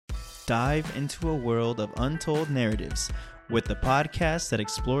dive into a world of untold narratives with the podcast that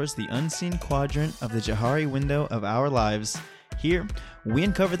explores the unseen quadrant of the Johari window of our lives. Here, we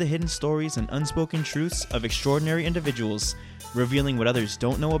uncover the hidden stories and unspoken truths of extraordinary individuals, revealing what others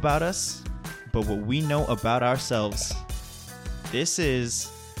don't know about us, but what we know about ourselves. This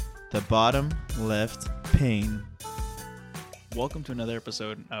is The Bottom Left Pane. Welcome to another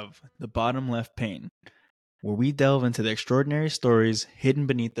episode of The Bottom Left Pane, where we delve into the extraordinary stories hidden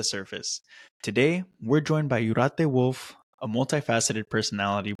beneath the surface. Today, we're joined by Jurate Wolfe, a multifaceted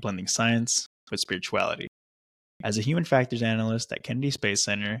personality blending science with spirituality. As a human factors analyst at Kennedy Space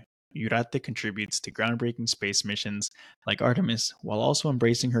Center, Jurate contributes to groundbreaking space missions like Artemis, while also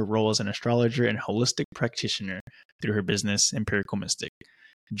embracing her role as an astrologer and holistic practitioner through her business, Empirical Mystic.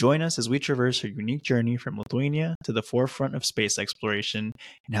 Join us as we traverse her unique journey from Lithuania to the forefront of space exploration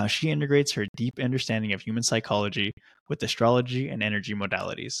and how she integrates her deep understanding of human psychology with astrology and energy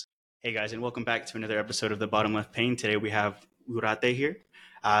modalities. Hey guys, and welcome back to another episode of The Bottom Left Pane. Today we have Jurate here.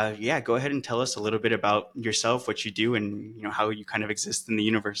 Go ahead and tell us a little bit about yourself, what you do, and how you kind of exist in the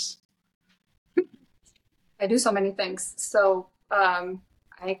universe. I do so many things. So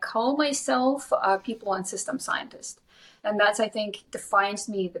I call myself a people and system scientist. And that's, I think, defines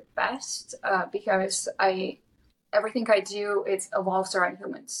me the best because everything I do, it evolves around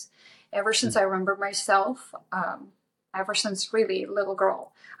humans. Ever since I remember myself, ever since really little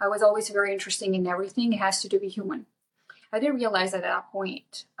girl, I was always very interested in everything. It has to do with human. I didn't realize at that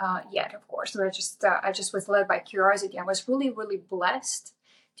point yet, of course. But I just was led by curiosity. I was really, really blessed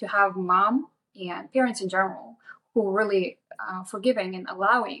to have mom and parents in general who were really forgiving and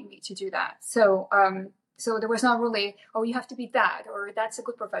allowing me to do that. So there was not really, oh, you have to be that, or that's a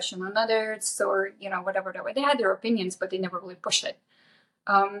good profession, or others, or, whatever. They had their opinions, but they never really pushed it.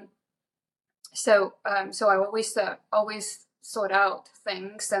 So I always sought out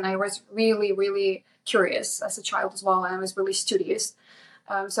things, and I was really, really curious as a child as well, and I was really studious.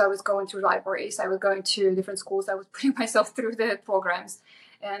 So I was going through libraries, I was going to different schools, I was putting myself through the programs.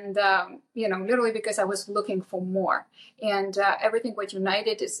 And, literally because I was looking for more. And everything what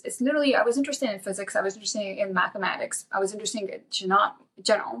united is literally, I was interested in physics. I was interested in mathematics. I was interested in genome,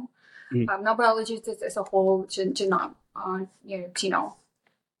 not biology as a whole, genome, genome.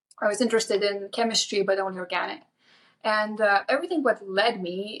 I was interested in chemistry, but only organic. And everything what led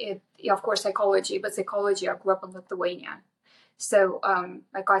me, of course, psychology, but psychology, I grew up in Lithuania. So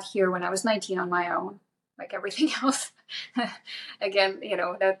I got here when I was 19 on my own. Like everything else, again,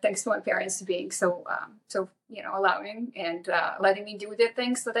 thanks to my parents being so allowing and letting me do the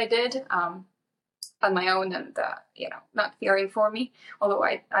things that I did on my own, and not fearing for me. Although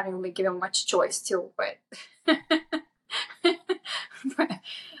I didn't really give them much choice too, but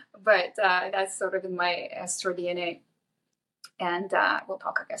but that's sort of in my Astro DNA, and we'll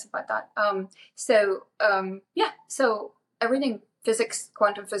talk, I guess, about that. So everything physics,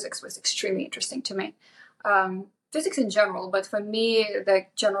 quantum physics was extremely interesting to me. Physics in general, but for me, the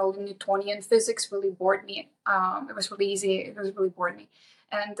general Newtonian physics really bored me. It was really easy. It was really bored me.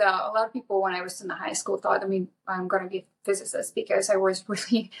 And a lot of people, when I was in the high school, thought, I'm going to be a physicist because I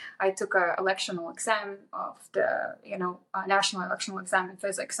took a electional exam of the, national electional exam in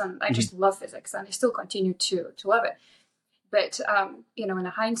physics, and I just love physics, and I still continue to love it. But, in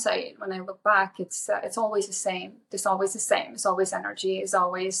hindsight, when I look back, it's always the same. It's always the same. It's always energy. It's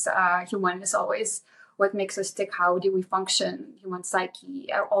always human. It's always what makes us tick, how do we function, human psyche,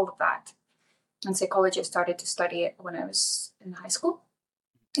 all of that. And psychology, I started to study it when I was in high school.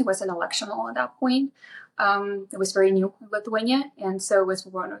 It was an electional at that point. It was very new in Lithuania, and so it was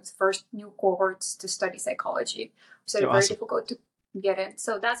one of the first new cohorts to study psychology. So it was very difficult to get in.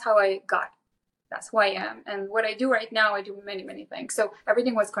 So that's how I got. That's who I am. And what I do right now, I do many, many things. So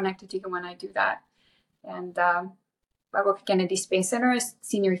everything was connected to human, I do that. And I work at Kennedy Space Center as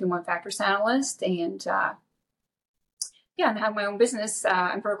senior human factors analyst, and and I have my own business,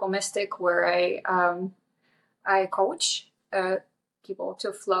 Empirical Mystic, where I coach people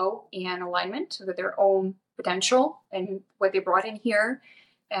to flow and alignment with their own potential and what they brought in here,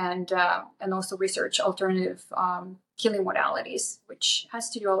 and also research alternative healing modalities, which has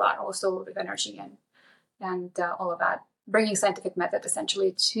to do a lot also with energy and all of that, bringing scientific method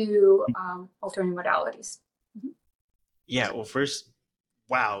essentially to alternative modalities. Yeah, well, first,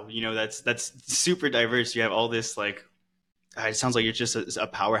 wow, that's super diverse. You have all this, it sounds like you're just a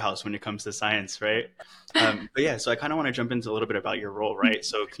powerhouse when it comes to science, right? So I kind of want to jump into a little bit about your role, right?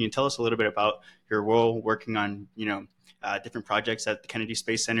 So can you tell us a little bit about your role working on, different projects at the Kennedy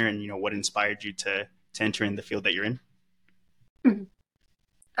Space Center, and, what inspired you to enter in the field that you're in?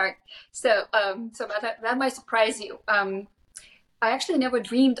 All right. So that might surprise you. I actually never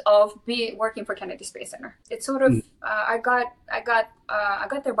dreamed of working for Kennedy Space Center. It's sort of I got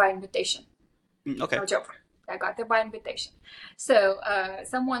there by invitation. Okay. No joke. I got there by invitation. So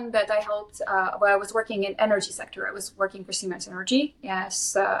someone that I helped, well, I was working in energy sector. I was working for Siemens Energy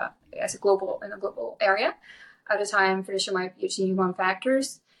as a global area. At the time, finishing my PhD in human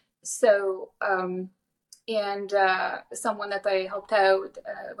factors. So and someone that I helped out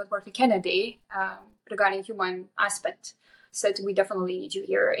with work at Kennedy regarding human aspect said we definitely need you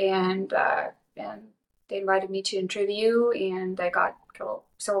here, and they invited me to interview, and I got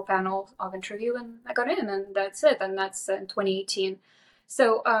several panels of interview, and I got in, and that's it, and that's in 2018.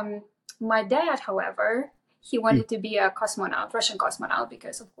 So my dad, however, he wanted to be a cosmonaut, Russian cosmonaut,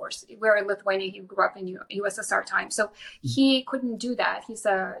 because of course we're in Lithuania. He grew up in USSR time, so he couldn't do that. He's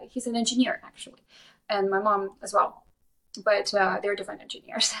an engineer actually, and my mom as well, but they're different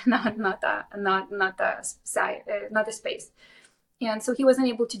engineers, not the space. And so he wasn't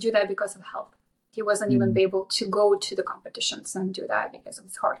able to do that because of health. He wasn't even able to go to the competitions and do that because of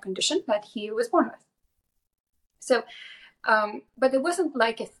his heart condition that he was born with. So, but it wasn't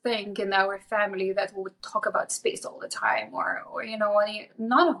like a thing in our family that we would talk about space all the time, or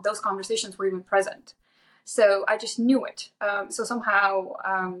none of those conversations were even present. So I just knew it. So somehow,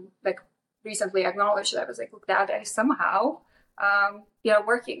 like recently acknowledged that I was like, look, Dad, I somehow, I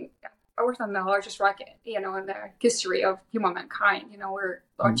worked on the largest rocket, in the history of human mankind. We're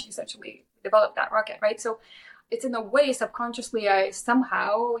launching essentially developed that rocket, right? So it's in a way subconsciously,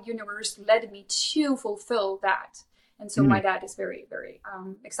 universe led me to fulfill that. And so my dad is very, very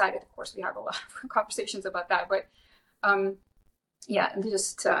excited. Of course, we have a lot of conversations about that, but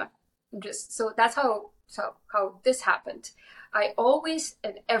just so that's how this happened. I always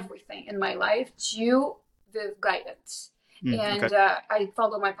and everything in my life do with guidance. And I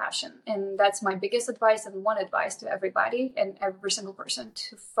follow my passion. And that's my biggest advice, and one advice to everybody and every single person: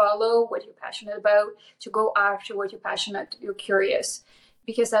 to follow what you're passionate about, to go after what you're curious,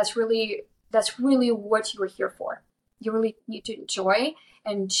 because that's really what you're here for. You really need to enjoy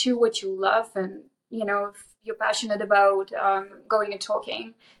and do what you love. And, if you're passionate about going and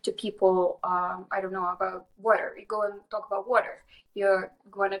talking to people, about water, you go and talk about water. You're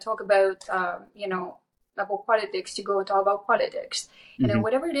going to talk about, about politics, to go and talk about politics. And then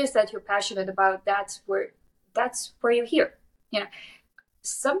whatever it is that you're passionate about, that's where you're here.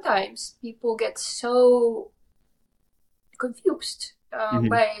 Sometimes people get so confused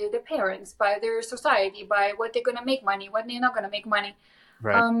by their parents, by their society, by what they're going to make money, what they're not going to make money.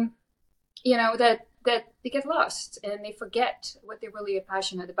 Right. That they get lost and they forget what they're really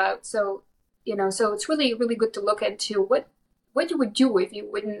passionate about. So, so it's really, really good to look into what you would do if you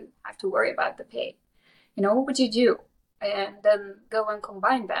wouldn't have to worry about the pay. What would you do? And then go and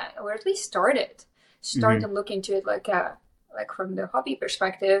combine that, or at least start to look into it like from the hobby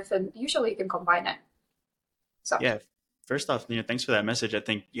perspective, and usually you can combine it. So yeah, first off, thanks for that message. I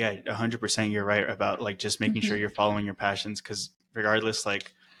think 100% you're right about like just making sure you're following your passions, because regardless,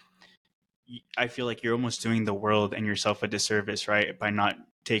 like I feel like you're almost doing the world and yourself a disservice, right, by not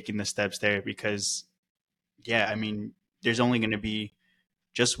taking the steps there, because there's only going to be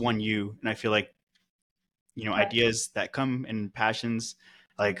just one you. And I feel like ideas that come in passions,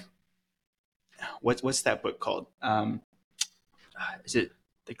 like what's that book called? Is it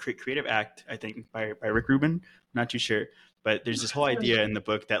The Creative Act, I think, by Rick Rubin? I'm not too sure, but there's this whole idea in the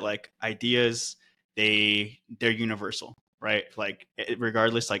book that like ideas, they're universal, right? Like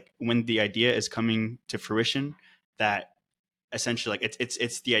regardless, like when the idea is coming to fruition, that essentially like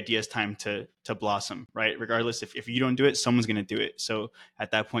it's the idea's time to blossom, right? Regardless, if you don't do it, someone's going to do it. So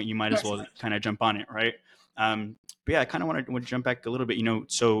at that point, you might as well kind of jump on it, right? But I kind of want to jump back a little bit.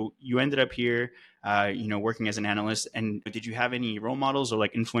 So you ended up here, working as an analyst. And did you have any role models or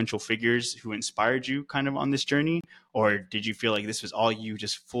like influential figures who inspired you kind of on this journey, or did you feel like this was all you,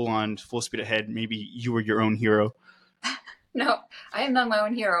 just full speed ahead? Maybe you were your own hero. No, I am not my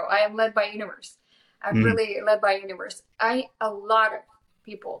own hero. I am led by universe. I'm really led by universe. A lot of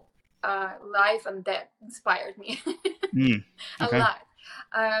people, life and death, inspired me. A lot.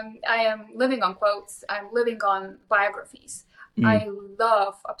 I am living on quotes. I'm living on biographies. I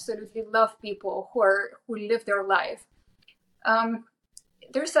absolutely love people who live their life.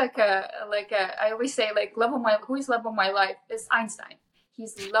 There's I always say, like, who is love of my life is Einstein.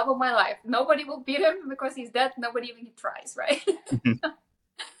 He's the love of my life. Nobody will beat him because he's dead. Nobody even tries, right?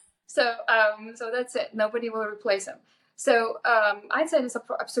 So that's it. Nobody will replace him. So Einstein is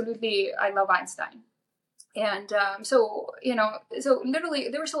absolutely, I love Einstein. And so literally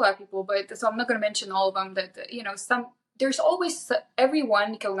there was a lot of people, so I'm not going to mention all of them. There's always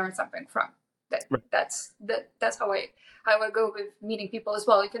everyone you can learn something from. Right. That's how I go with meeting people as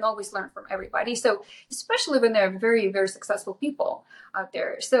well. You can always learn from everybody. So especially when they're very, very successful people out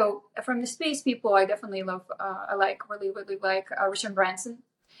there. So from the space people, I definitely love. I really like Richard Branson.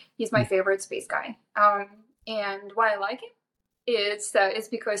 He's my favorite space guy. And why I like him it's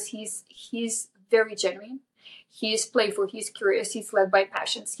because he's very genuine. He's playful. He's curious. He's led by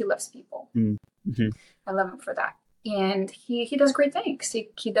passions. He loves people. Mm-hmm. I love him for that. And he does great things.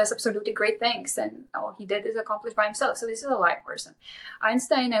 He does absolutely great things. And all he did is accomplished by himself. So this is a live person.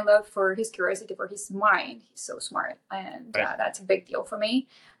 Einstein, I love for his curiosity, for his mind. He's so smart. And Right. that's a big deal for me.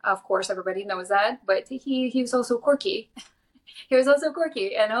 Of course, everybody knows that. But he was also quirky. He was also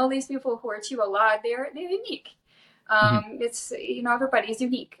quirky. And all these people who achieve a lot, they're unique. It's, everybody's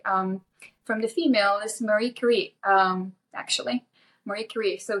unique. From the female is Marie Curie, actually. Marie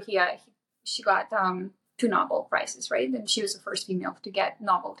Curie. So she got 2 Nobel Prizes, right? And she was the first female to get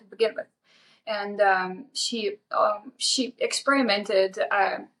Nobel to begin with. And she experimented.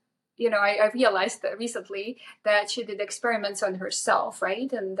 I realized that recently that she did experiments on herself,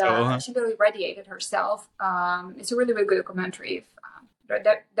 right? And she really radiated herself. It's a really, really good documentary.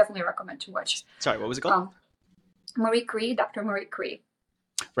 Definitely recommend to watch. Sorry, what was it called? Marie Curie, Dr. Marie Curie.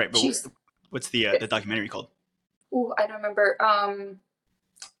 Right, but what's the documentary called? Oh, I don't remember.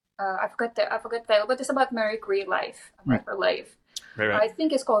 I forgot the title, but it's about Marie Curie life, about her life. Right. I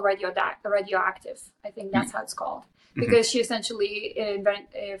think it's called Radioactive. I think that's how it's called, because she essentially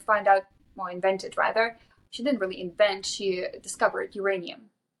invented. She didn't really invent. She discovered uranium.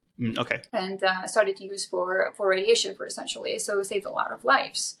 Okay. And started to use for radiation, essentially. So it saved a lot of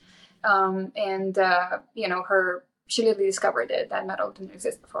lives. She literally discovered it. That metal didn't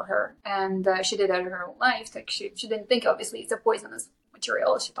exist before her, and she did that in her own life. Like she didn't think, obviously, it's a poisonous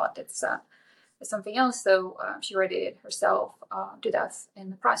material. She thought it's something else. So she radiated herself to death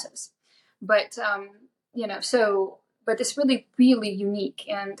in the process. But but it's really, really unique,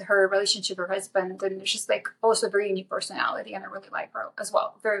 and her relationship with her husband, and she's like also a very unique personality, and I really like her as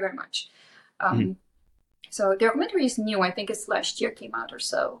well, very, very much. So the documentary is new. I think it's last year came out or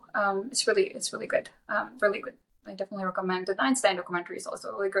so. It's really good. Really good. I definitely recommend the Einstein documentary is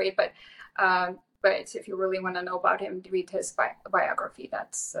also really great. But if you really want to know about him, read his biography.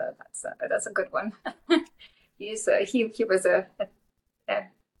 That's a good one. He was a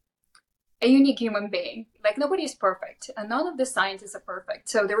unique human being. Like, nobody is perfect, and none of the scientists are perfect.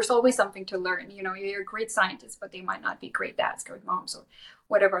 So there was always something to learn. You're a great scientist, but they might not be great dads, great moms, or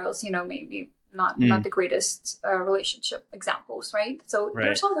whatever else. Maybe not the greatest relationship examples, right? So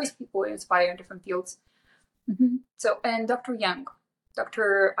there's always people who inspire in different fields. So, and Dr.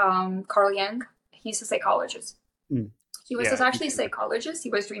 Carl Jung, he's a psychologist. He was actually a psychologist.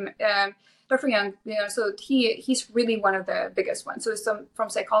 He was Dr. Jung. So he's really one of the biggest ones. So from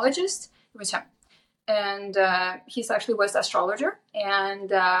psychologist, it was him, and he actually was astrologer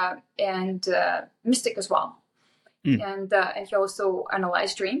and mystic as well. And he also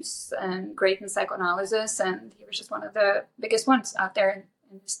analyzed dreams and great in psychoanalysis, and he was just one of the biggest ones out there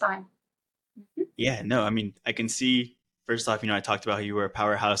in this time. Yeah, no, I mean, I can see, first off, I talked about how you were a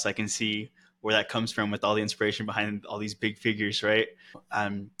powerhouse. I can see where that comes from with all the inspiration behind all these big figures, right?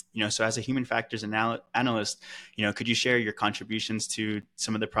 So as a human factors analyst, could you share your contributions to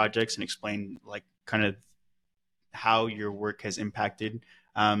some of the projects and explain like kind of how your work has impacted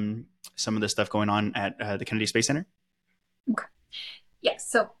some of the stuff going on at the Kennedy Space Center? Okay. Yes.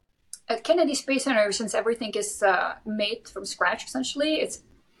 So at Kennedy Space Center, since everything is made from scratch, essentially, it's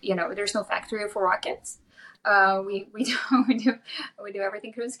there's no factory for rockets. We do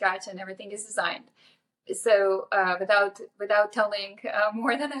everything from scratch, and everything is designed. So without telling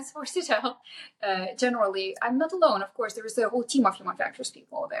more than I'm supposed to tell, generally I'm not alone. Of course, there is a whole team of human factors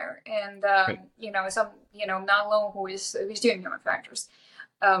people there, and I'm not alone who's doing human factors.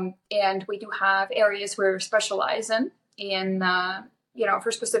 And we do have areas where we specialize in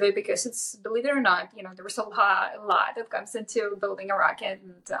for specific, because it's, believe it or not, there was a lot that comes into building a rocket,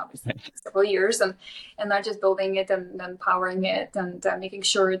 and obviously several years, and not just building it and then powering it and making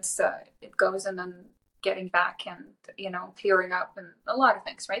sure it goes, and then getting back and clearing up, and a lot of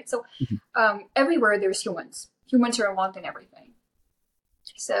things, right? So everywhere there's humans are involved in everything.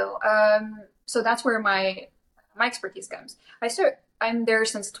 So that's where my expertise comes. I'm there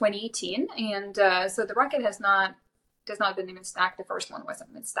since 2018, and so the rocket has not been even stacked. The first one wasn't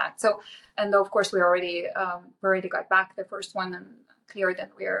even stacked. So, and of course we already got back the first one and cleared, and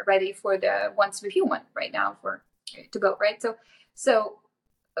we're ready for the ones with human right now to go, right? So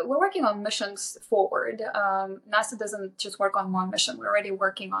we're working on missions forward. NASA doesn't just work on one mission. We're already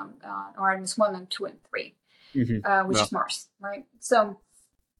working on Artemis 1 and 2 and 3, which is Mars, right? So,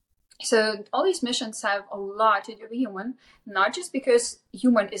 So all these missions have a lot to do with human, not just because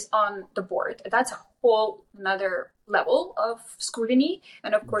human is on the board. That's a whole another level of scrutiny.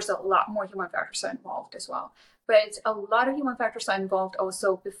 And of course, a lot more human factors are involved as well. But a lot of human factors are involved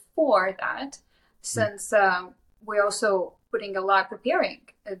also before that, since we're also putting a lot preparing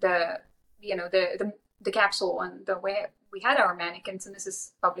the capsule and the way we had our mannequins, and this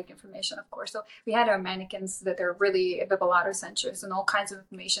is public information, of course. So we had our mannequins that are really with a lot of sensors, and all kinds of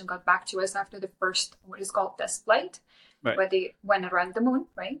information got back to us after the first, what is called test flight, where they went around the moon,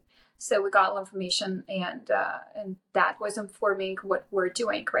 right? So we got all information, and that was informing what we're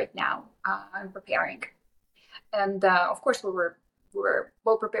doing right now and preparing. And of course, we were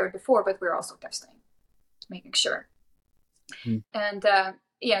well prepared before, but we were also testing, making sure. And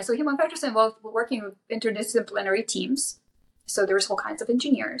so human factors involved working with interdisciplinary teams. So there's all kinds of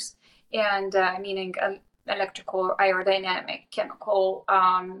engineers, and meaning electrical, aerodynamic, chemical,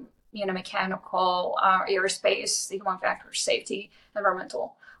 mechanical, aerospace, human factors, safety,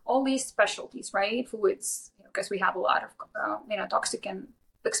 environmental, all these specialties, right? Fluids, because we have a lot of toxic and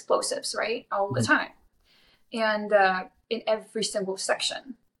explosives, right, all the time, and in every single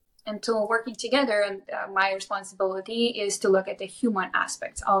section. Until working together, and my responsibility is to look at the human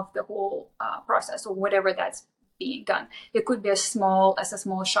aspects of the whole process, or whatever that's being done. It could be as small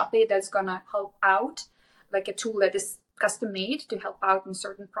shop aid that's gonna help out, like a tool that is custom made to help out in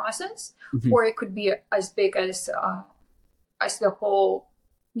certain process, or it could be as big as the whole,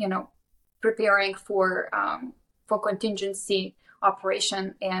 preparing for contingency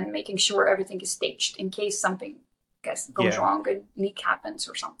operation and making sure everything is staged in case something goes wrong and leak happens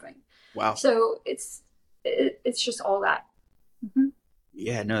or something. Wow. So it's just all that.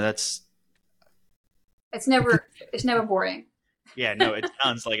 Yeah, no, it's never boring. Yeah, no, it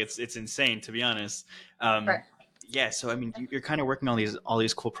sounds like it's insane, to be honest. Right. Yeah, so I mean, you're kind of working on all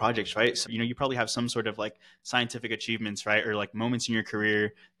these cool projects, right? So you probably have some sort of like scientific achievements, right, or like moments in your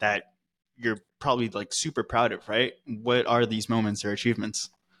career that you're probably like super proud of, right? What are these moments or achievements?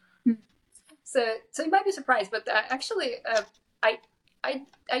 So you might be surprised, but actually, I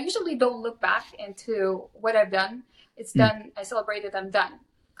usually don't look back into what I've done. It's done. I celebrate it. I'm done.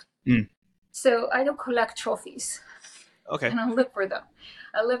 So I don't collect trophies. Okay. And I look for them.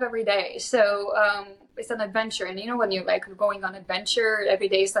 I live every day. So it's an adventure. And when you're like going on adventure, every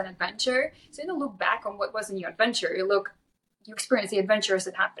day is an adventure. So you don't look back on what was in your adventure. You experience the adventure as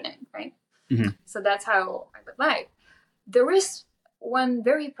it happening, right? So that's how I live life. There is one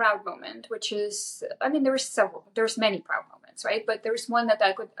very proud moment, which is, there's many proud moments, right? But there's one that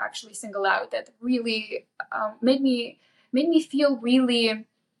I could actually single out that really made me feel really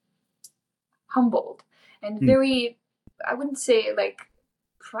humbled and very, I wouldn't say like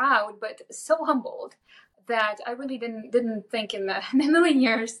proud, but so humbled that I really didn't think in a million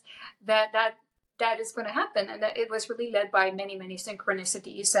years that is going to happen, and that it was really led by many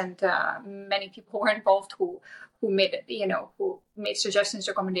synchronicities, and many people were involved who made it, who made suggestions,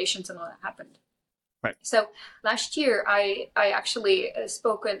 recommendations, and all that happened. Right. So last year, I actually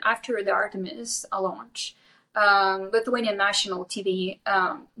spoken after the Artemis launch. Lithuanian national TV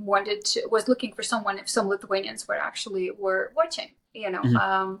was looking for someone, if some Lithuanians were watching,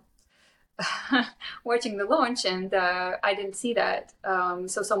 watching the launch, and I didn't see that.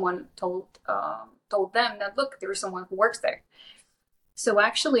 So someone told them that, look, there is someone who works there. So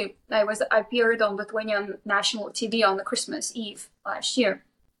actually, I appeared on Lithuanian national TV on the Christmas Eve last year,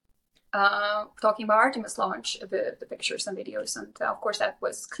 talking about Artemis launch, the pictures and videos, and of course that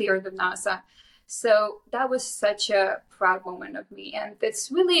was cleared with NASA. So that was such a proud moment of me, and it's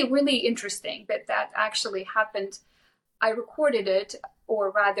really, really interesting that actually happened. I recorded it,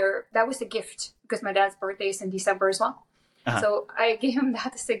 or rather, that was a gift, because my dad's birthday is in December as well. So I gave him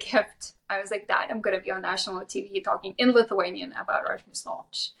that as a gift. I was like, Dad, I'm going to be on national TV talking in Lithuanian about Artemis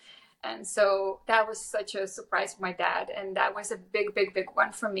launch. And so that was such a surprise for my dad. And that was a big, big, big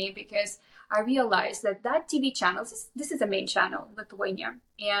one for me, because I realized that TV channel, this is the main channel, Lithuania.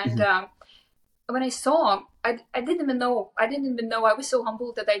 And when I saw him, I didn't even know. I was so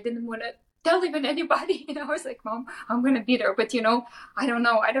humbled that I didn't want to tell even anybody. I was like, Mom, I'm going to be there. But, I don't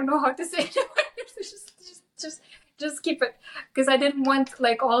know how to say it. Just keep it, because I didn't want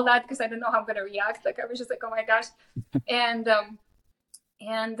like all that, because I didn't know how I'm going to react. Like I was just like, oh my gosh. And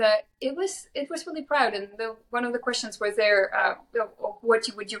it was really proud. And one of the questions was there, what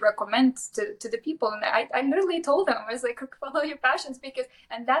would you recommend to the people? And I literally told them, I was like, follow your passions,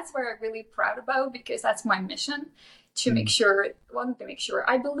 and that's what I'm really proud about, because that's my mission, to make sure,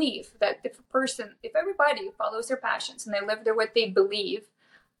 I believe that if everybody follows their passions and they live there what they believe,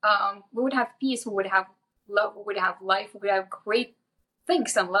 we would have peace, we would have love, we would have life, we would have great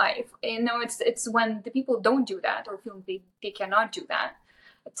things in life. It's when the people don't do that or feel they cannot do that.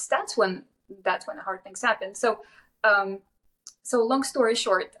 That's when hard things happen. So long story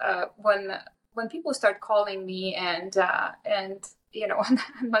short, when people start calling me and on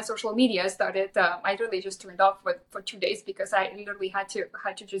my social media started, I literally just turned off for 2 days because I literally had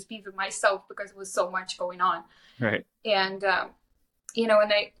to just be with myself because there was so much going on. Right. And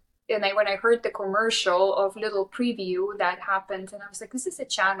when I heard the commercial of little preview that happened, and I was like, this is a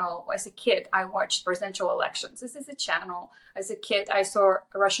channel. As a kid, I watched presidential elections. This is a channel. As a kid, I saw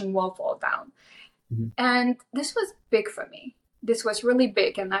a Russian wall fall down. Mm-hmm. And this was big for me. This was really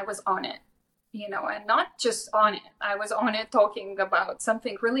big, and I was on it, and not just on it. I was on it talking about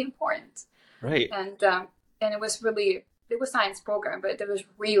something really important. Right. And it was science program, but it was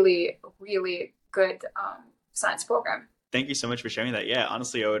really, really good science program. Thank you so much for sharing that. Yeah,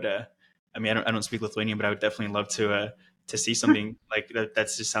 honestly, I would. I don't speak Lithuanian, but I would definitely love to see something like that. That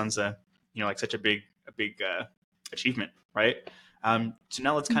just sounds like such a big achievement, right? So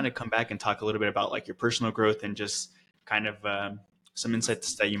now let's kind of come back and talk a little bit about like your personal growth and just kind of some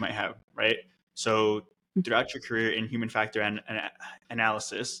insights that you might have, right? So throughout your career in human factor and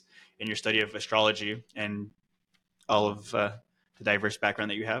analysis, in your study of astrology and all of the diverse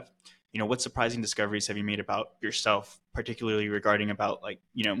background that you have, what surprising discoveries have you made about yourself, particularly regarding about like,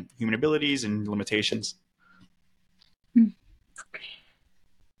 human abilities and limitations?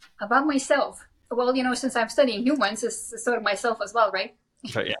 About myself. Well, since I'm studying humans, it's sort of myself as well, right?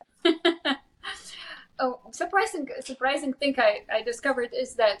 But yeah. Oh, surprising thing I discovered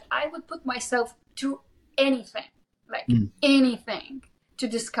is that I would put myself through anything, like anything to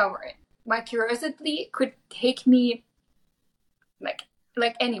discover it. My curiosity could take me like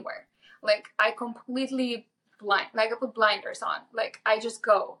anywhere. Like I completely blind, like I put blinders on, like I just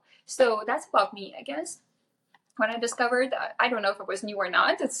go. So that's about me, I guess. When I discovered, I don't know if it was new or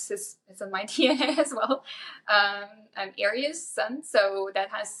not. It's in my DNA as well. I'm Aries sun, so that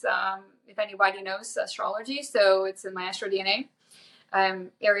has, if anybody knows astrology, so it's in my astro DNA.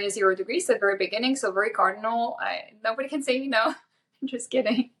 Aries 0 degrees at the very beginning, so very cardinal. Nobody can say no. I'm just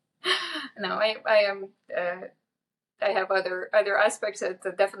kidding. No, I am. I have other aspects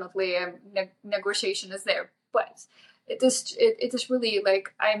that definitely negotiation is there, but it is really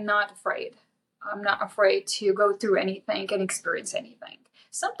like I'm not afraid. I'm not afraid to go through anything and experience anything.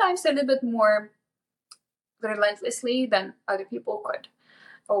 Sometimes a little bit more relentlessly than other people could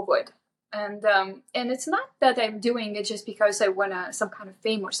or would. And it's not that I'm doing it just because I want some kind of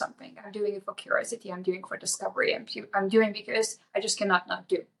fame or something. I'm doing it for curiosity. I'm doing it for discovery. I'm doing it because I just cannot not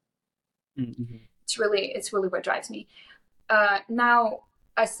do. Mm-hmm. It's really what drives me. Now,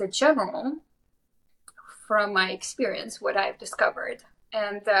 as a general, from my experience, what I've discovered,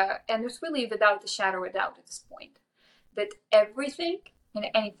 and it's really without a shadow of a doubt at this point, that everything and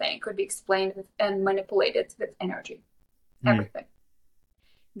anything could be explained and manipulated with energy. Everything.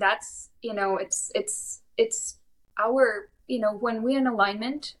 That's, it's our, when we're in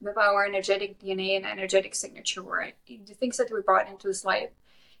alignment with our energetic DNA and energetic signature, right? The things that we brought into this life,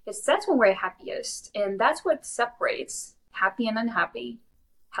 that's when we're happiest. And that's what separates happy and unhappy,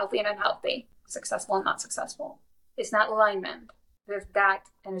 healthy and unhealthy, successful and not successful. It's not alignment with that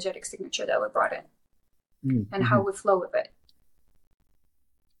energetic signature that we brought in and how we flow with it.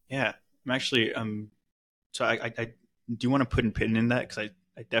 Yeah, I'm actually so I do want to put a pin in that because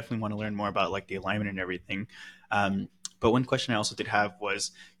I definitely want to learn more about like the alignment and everything. But one question I also did have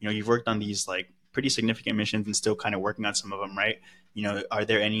was, you've worked on these like pretty significant missions and still kind of working on some of them, right? Are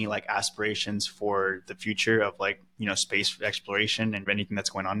there any like aspirations for the future of like, space exploration and anything that's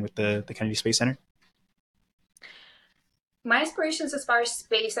going on with the Kennedy Space Center? My aspirations as far as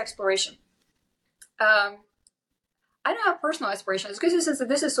space exploration. I don't have personal aspirations because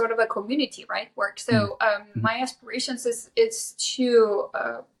this is sort of a community, right? Work. So my aspirations is to,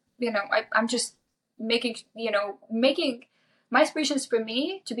 I'm just making my aspirations for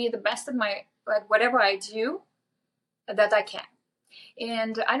me to be the best at whatever I do that I can.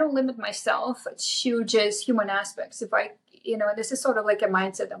 And I don't limit myself to just human aspects. If I, this is sort of like a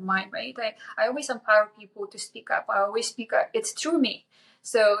mindset of mine, right? I always empower people to speak up. I always speak up. It's through me.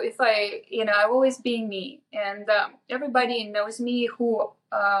 So if I'm always being me, and everybody knows me well,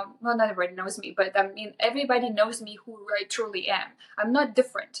 not everybody knows me, but everybody knows me who I truly am. I'm not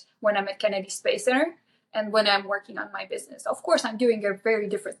different when I'm at Kennedy Space Center and when I'm working on my business. Of course, I'm doing very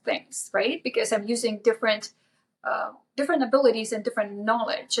different things, right? Because I'm using different abilities and different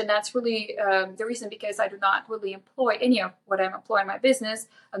knowledge. And that's really the reason, because I do not really employ any of what I'm employing in my business.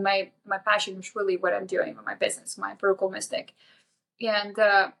 And my passion is really what I'm doing with my business, my Empirical Mystic. And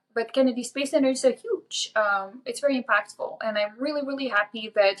but Kennedy Space Center is huge. It's very impactful, and I'm really, really happy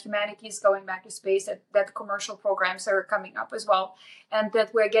that humanity is going back to space. That commercial programs are coming up as well, and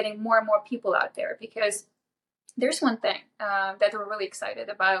that we're getting more and more people out there. Because there's one thing that we're really excited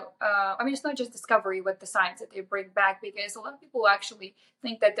about. I mean, it's not just discovery with the science that they bring back, because a lot of people actually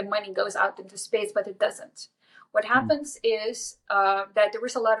think that the money goes out into space, but it doesn't. What happens is that there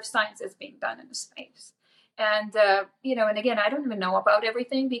is a lot of science that's being done in the space. And, and again, I don't even know about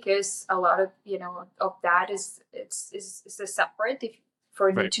everything, because a lot of that is a separate for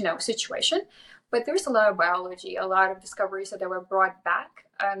a need to know situation. But there's a lot of biology, a lot of discoveries that were brought back,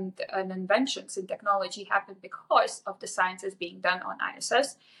 and inventions in technology happened because of the sciences being done on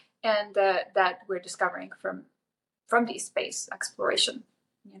ISS, and that we're discovering from these space exploration,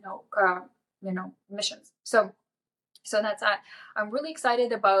 missions. So that's I'm really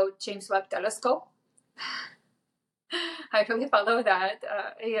excited about James Webb Telescope. I really follow that.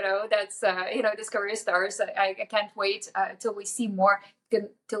 That's discovery stars. I can't wait till we see more,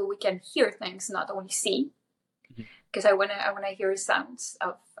 till we can hear things, not only see. Because I wanna hear sounds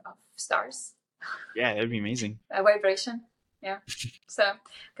of stars. Yeah, that'd be amazing. A vibration. Yeah. So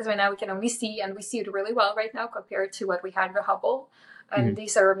because right now we can only see, and we see it really well right now compared to what we had with Hubble. And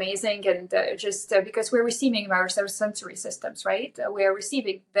these are amazing, and just because we're receiving our sensory systems, right? We are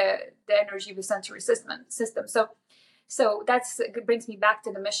receiving the energy of the sensory system. So it brings me back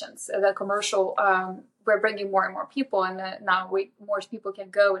to the missions, the commercial. We're bringing more and more people, and now more people can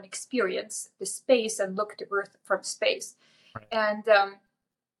go and experience the space and look at the Earth from space. Right. And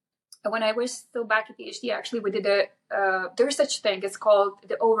when I was still back at PhD, actually, we did there's such thing. It's called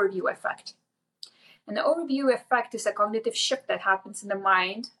the overview effect. And the overview effect is a cognitive shift that happens in the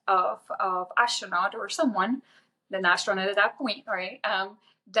mind of astronaut or someone, an astronaut at that point, right?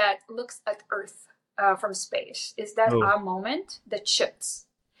 That looks at Earth from space. Is that a moment that shifts?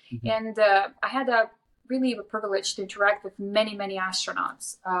 And I had a privilege to interact with many, many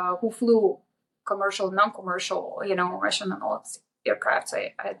astronauts who flew commercial, non-commercial, astronaut aircrafts.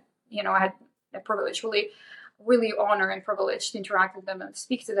 I had a privilege, really honor and privilege to interact with them and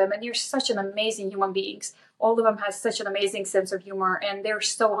speak to them. And they're such an amazing human beings. All of them has such an amazing sense of humor, and they're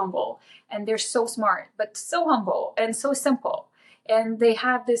so humble, and they're so smart, but so humble and so simple. And they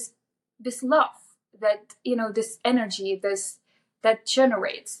have this love that, this energy, that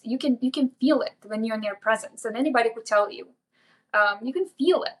generates. You can feel it when you're in their presence, and anybody could tell you, you can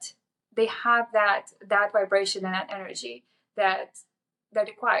feel it. They have that vibration and that energy that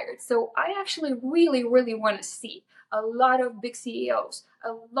required. So I actually really, really want to see a lot of big CEOs,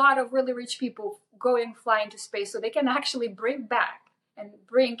 a lot of really rich people flying to space, so they can actually bring back that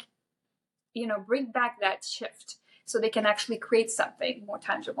shift, so they can actually create something more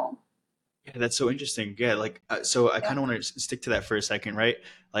tangible. Yeah, that's so interesting. Yeah, so I kind of want to stick to that for a second, right?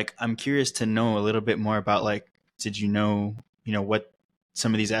 Like, I'm curious to know a little bit more about, did you know, what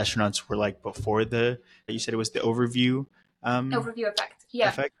some of these astronauts were like before you said it was the overview effect. Yeah.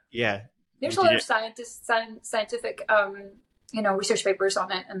 Effect? Yeah. There's a lot of scientific, research papers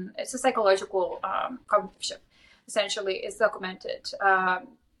on it, and it's a psychological cognitive shift. Essentially, it's documented.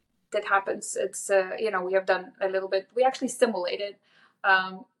 That happens. It's we have done a little bit. We actually simulated.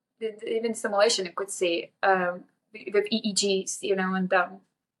 Even simulation, you could see with EEGs,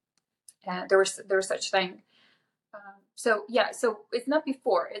 and there was such thing. So it's not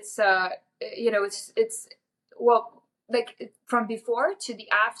before. It's it's from before to the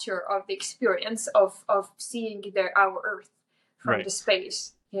after of the experience of seeing our Earth from the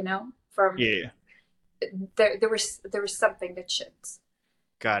space. From there was something that shifts.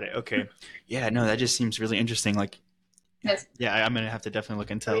 Got it. Okay. Yeah. No, that just seems really interesting. Yes. Yeah, I'm gonna have to definitely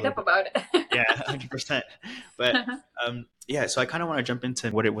look into read up about it. Yeah, 100%. But so I kind of want to jump into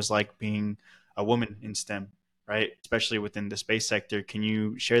what it was like being a woman in STEM, right? Especially within the space sector. Can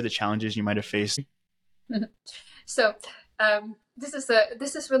you share the challenges you might have faced? So this is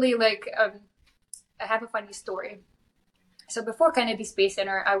really I have a funny story. So before Kennedy Space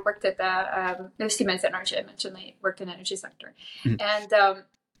Center, I worked at the Siemens Energy. I mentioned I worked in the energy sector, and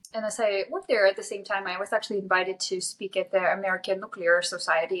as I worked there at the same time, I was actually invited to speak at the American Nuclear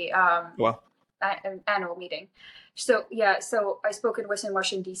Society annual meeting. So I spoke in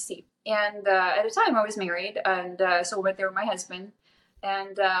Washington, D.C. And at the time I was married, and so I went there with my husband.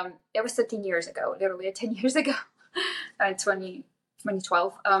 And it was 10 years ago, literally 10 years ago,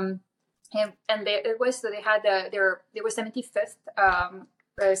 2012. And it was, so they had their 75th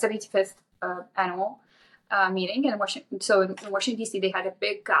annual meeting in Washington. So in Washington, D.C., they had a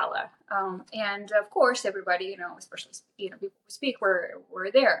big gala. And of course, everybody, especially, people who speak were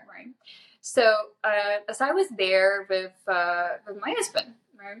there, right? So as I was there with my husband,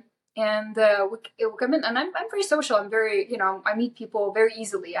 right? And we come in, and I'm very social. I'm very, I meet people very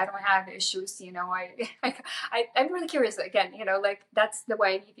easily. I don't have issues, I'm really curious. Again, like that's the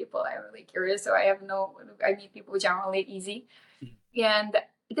way I meet people. I'm really curious, so I meet people generally easy. And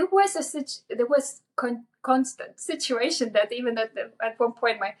there was constant situation that even at one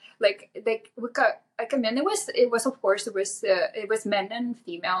point I come in. It was of course it was men and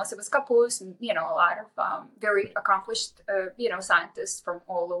females. It was couples and a lot of very accomplished scientists from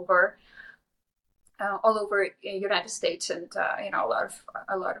all over United States, and a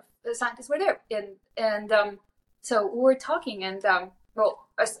lot of scientists were there, and so we were talking, and well,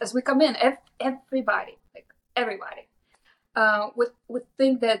 as we come in, everybody would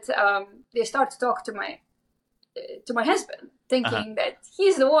think that they start to talk to my husband, thinking that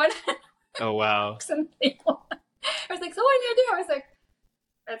he's the one. Oh wow! Something. I was like, "So what do you do?" I was like,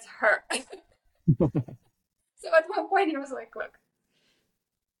 "It's her." So at one point, he was like, "Look."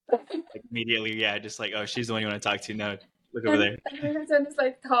 Like immediately, yeah, just like, oh, she's the one you want to talk to. No, look over there. And my husband is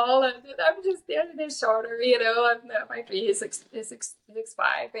like tall, and I'm just they're shorter, and my feet is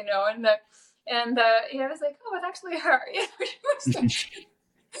 6'5", and I was like, oh, it's actually her. She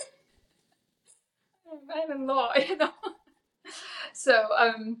was like, I'm in law, So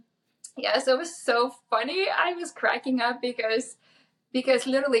so it was so funny. I was cracking up because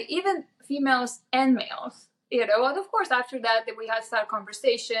literally even females and males, and of course after that we had that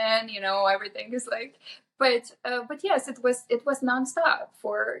conversation, everything is like, but yes, it was nonstop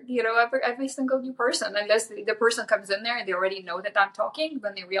for every single new person, unless the person comes in there and they already know that I'm talking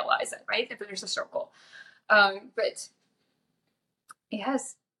when they realize it, right? If there's a circle, but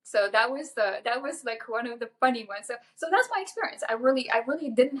yes. So that was like one of the funny ones. So that's my experience. I really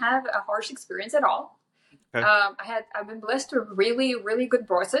didn't have a harsh experience at all. Okay. I've been blessed with really, really good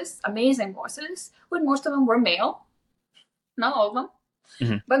bosses, amazing bosses, but most of them were male. Not all of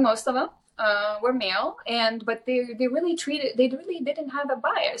them, but most of them were male, but they really didn't have a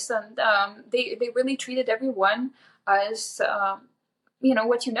bias, and they really treated everyone as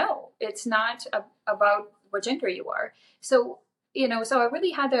what It's not about what gender you are. So so I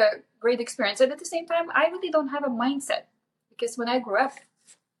really had a great experience, and at the same time, I really don't have a mindset, because when I grew up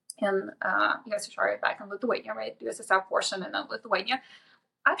in USSR, back in Lithuania, right, USSR portion, and then Lithuania,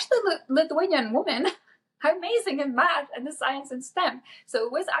 actually Lithuanian women are amazing in math and the science and STEM. So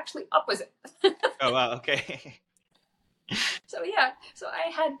it was actually opposite. Oh wow, okay. So yeah, so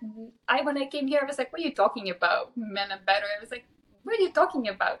when I came here, I was like, what are you talking about? Men are better. I was like, what are you talking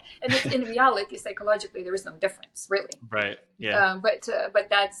about? And it's, in reality, psychologically, there is no difference, really. Right. Yeah. But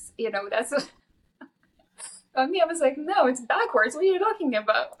that's that's. I was like, no, it's backwards. What are you talking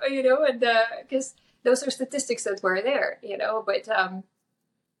about? And because those are statistics that were there, But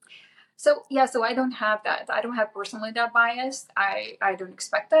so I don't have that. I don't have personally that bias. I don't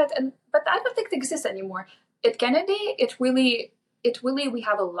expect that, but I don't think it exists anymore. At Kennedy, it really we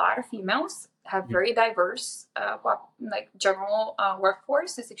have a lot of females, have very diverse general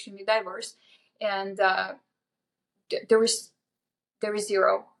workforce is extremely diverse, and there is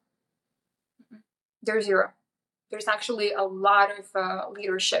zero. There's zero. There's actually a lot of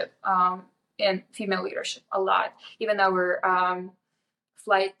leadership in female leadership, a lot. Even our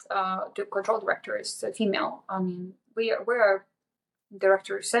flight control director is a female. I mean, we're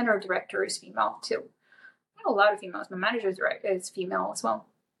director, center director is female too. I know a lot of females. My manager is female as well.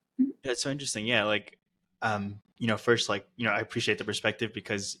 That's so interesting. Yeah, like, first, like, I appreciate the perspective,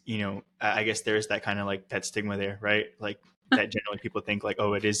 because, I guess there's that kind of like that stigma there, right? Like that generally people think like,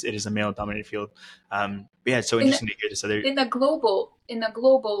 oh, it is a male dominated field. Yeah, it's so interesting to hear this other in the global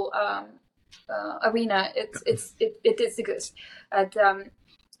arena. It exists,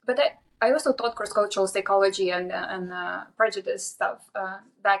 but I also taught cross-cultural psychology and prejudice stuff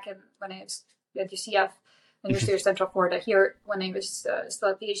back when I was at UCF, University of Central Florida, here when I was still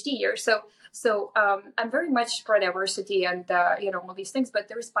a PhD year. So I'm very much for diversity and all these things, but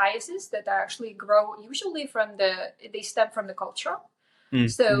there's biases that actually grow usually they stem from the culture.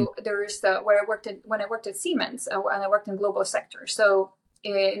 So there's when I worked at Siemens, and I worked in global sector. So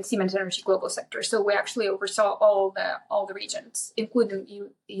in Siemens Energy global sector, so we actually oversaw all the regions, including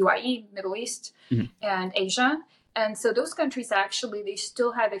UAE, Middle East, and Asia. And so those countries actually they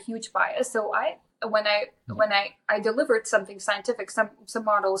still have a huge bias. So when I delivered something scientific, some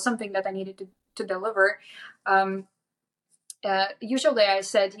model, something that I needed to deliver, usually I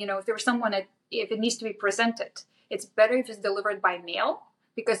said, if there was someone if it needs to be presented, it's better if it's delivered by mail,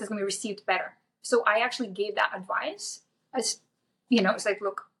 because it's going to be received better. So I actually gave that advice as, it's like,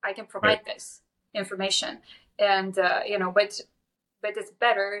 look, I can provide this information, and but but it's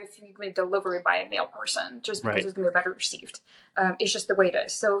better if you can deliver it by a male person, just because Right. it's going to be better received. It's just the way it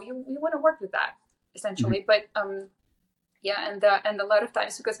is. So you want to work with that essentially. But yeah, and a lot of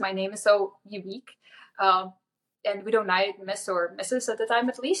times, because my name is so unique, and we don't write Miss or Mrs. at the time,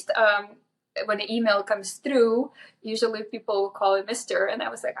 at least. When the email comes through, usually people call it Mister, and I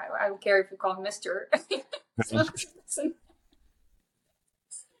was like, I don't care if you call him Mister. So,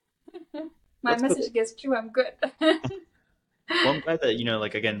 my That's cool. message gets through. I'm good. Well, I'm glad that,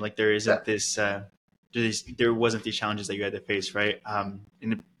 like, again, like there isn't So, there wasn't these challenges that you had to face, right? In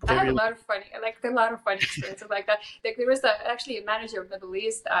the I had very, a lot of funny experiences like that. Like there was actually a manager of Middle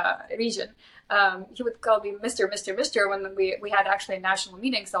East region. He would call me Mister, Mister, Mister when we had actually a national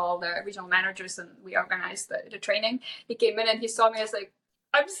meeting, so all the regional managers, and we organized the training. He came in and he saw me. I was like,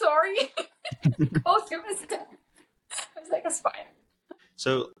 I'm sorry. He called you Mister. I was like, that's fine.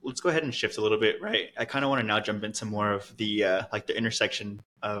 So let's go ahead and shift a little bit, right? I kind of want to now jump into more of the like the intersection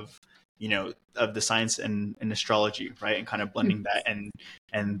of of the science and astrology, right? And kind of blending that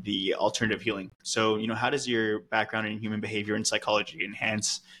and the alternative healing. So how does your background in human behavior and psychology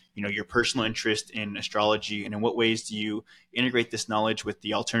enhance your personal interest in astrology, and in what ways do you integrate this knowledge with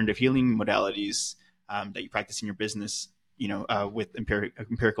the alternative healing modalities that you practice in your business? With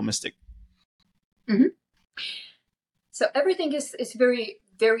empirical mystic. Mm-hmm. So everything is very,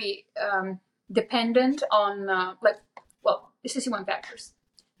 very dependent on, this is human factors.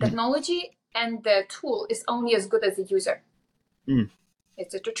 Technology and the tool is only as good as the user.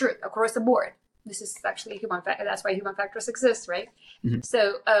 It's the truth across the board. This is actually human factor. That's why human factors exist, right?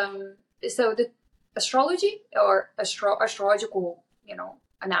 So, so the astrology or astrological,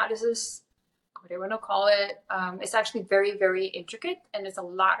 analysis, whatever you want to call it, it's actually very, very intricate, and there's a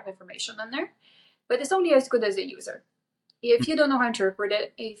lot of information in there. But it's only as good as the user. If you don't know how to interpret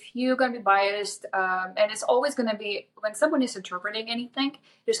it, if you're going to be biased, and it's always going to be, when someone is interpreting anything,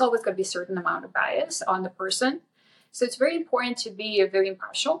 there's always going to be a certain amount of bias on the person. So it's very important to be very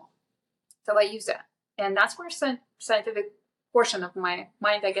impartial. So I use that. And that's where scientific portion of my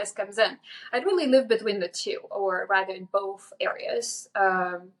mind, I guess, comes in. I really live between the two, or rather in both areas.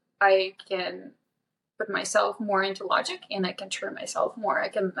 I can put myself more into logic, and I can turn myself more. I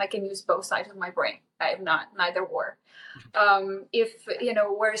can use both sides of my brain. I am not neither or. If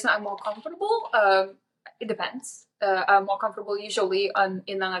where I'm more comfortable, it depends. I'm more comfortable usually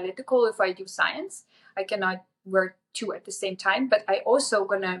in analytical. If I do science, I cannot work two at the same time. But I also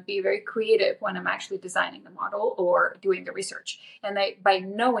gonna be very creative when I'm actually designing the model or doing the research. And by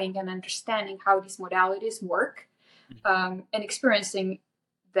knowing and understanding how these modalities work, and experiencing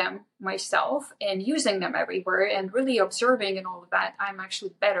them myself and using them everywhere and really observing and all of that, I'm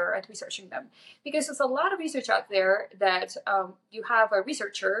actually better at researching them. Because there's a lot of research out there that you have a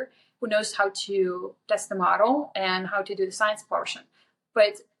researcher who knows how to test the model and how to do the science portion,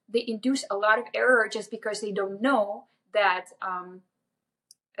 but they induce a lot of error just because they don't know that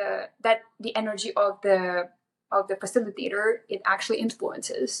that the energy of the facilitator, it actually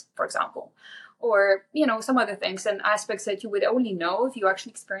influences, for example, or some other things and aspects that you would only know if you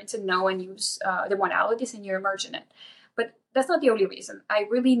actually experience and know and use the modalities and you immerse in it. But that's not the only reason. I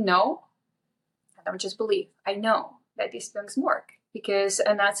really know, I don't just believe, I know that these things work,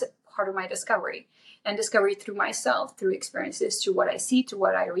 and that's part of my discovery, and discovery through myself, through experiences, through what I see, through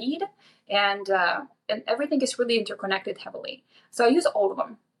what I read, and everything is really interconnected heavily. So I use all of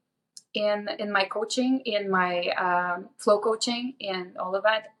them in my coaching, in my flow coaching, and all of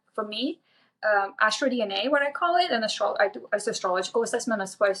that. For me, Astro DNA, what I call it, and I do as astrological assessment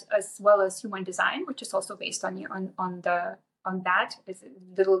as well as human design, which is also based on that. It's a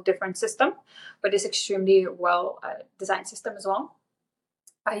little different system, but it's extremely well designed system as well.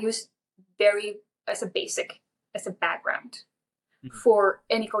 I use very as a basic, as a background for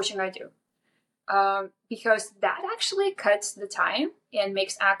any coaching I do, because that actually cuts the time and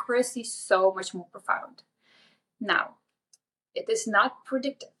makes accuracy so much more profound. Now, it is not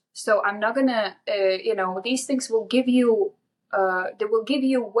predictive. So I'm not gonna, these things will give you, they will give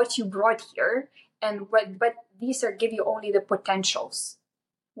you what you brought here, but these give you only the potentials.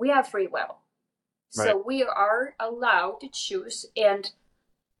 We have free will, so Right. we are allowed to choose. And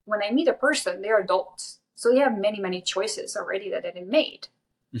when I meet a person, they're adults, so they have many choices already that they made,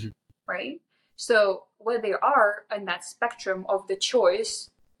 right? So where they are in that spectrum of the choice,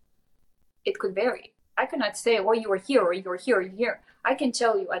 it could vary. I cannot say, well, you were here or you're here or you're here. I can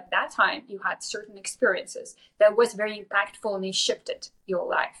tell you at that time you had certain experiences that was very impactful and they shifted your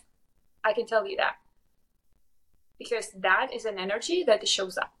life. I can tell you that. Because that is an energy that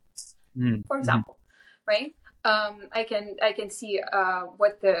shows up. For example, right? I can see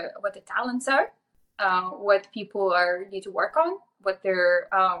what the talents are, what people need to work on, what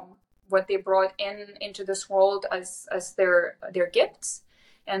they brought into this world as their gifts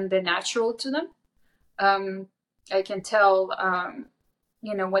and the natural to them. I can tell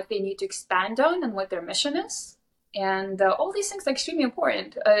what they need to expand on and what their mission is, and all these things are extremely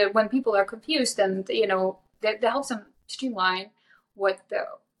important when people are confused, and that helps them streamline what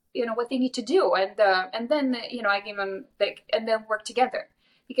they need to do, and then I give them and then work together,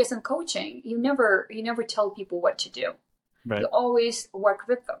 because in coaching you never tell people what to do. Right. You always work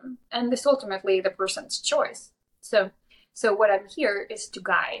with them, and it's ultimately the person's choice. So what I'm here is to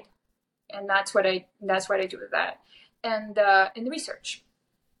guide, and that's what I do with that. And in the research,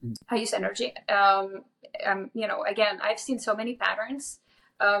 I use energy. Again, I've seen so many patterns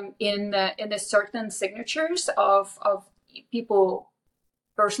in the certain signatures of people,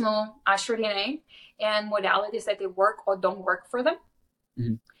 personal astro DNA, and modalities that they work or don't work for them.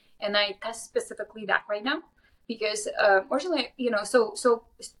 Mm-hmm. And I test specifically that right now, because originally, so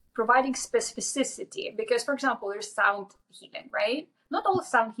providing specificity, because for example, there's sound healing, right? Not all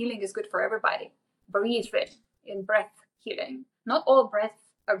sound healing is good for everybody. Breathing in breath healing, not all breath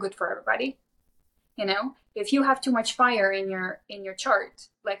are good for everybody. If you have too much fire in your chart,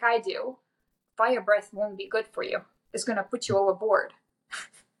 like I do, fire breath won't be good for you. It's gonna put you overboard.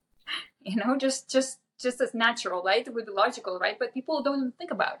 Just as natural, right? It would be logical, right? But people don't even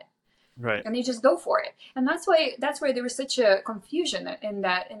think about it. Right. And they just go for it. And that's why there is such a confusion in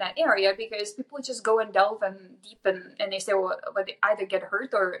that area, because people just go and delve and deep and they say, well, they either get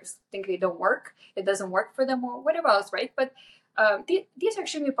hurt or think they don't work. It doesn't work for them or whatever else, right? But these are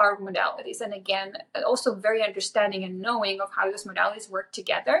extremely powerful modalities. And again, also very understanding and knowing of how those modalities work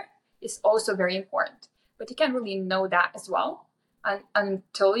together is also very important. But you can't really know that as well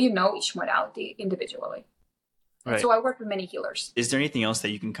until you know each modality individually. Right. So I work with many healers. Is there anything else that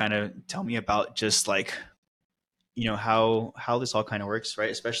you can kind of tell me about, just like, how this all kind of works,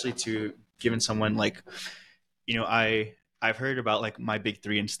 right? Especially to giving someone like, I've heard about like my big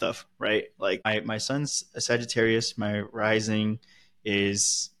three and stuff, right? Like my son's a Sagittarius, my rising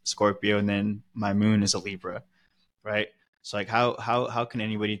is Scorpio, and then my moon is a Libra, right? So like how can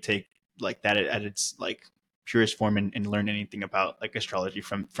anybody take like that at its like purest form and learn anything about like astrology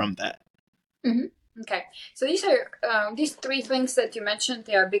from that? Mm-hmm. Okay, so these are these three things that you mentioned.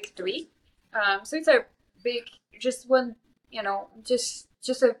 They are big three. So it's a big, just one, just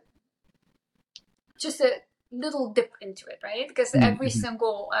a little dip into it, right? Because every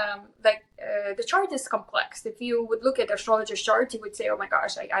single the chart is complex. If you would look at astrologer's chart, you would say, "Oh my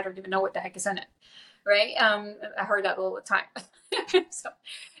gosh, I don't even know what the heck is in it," right? I heard that all the time.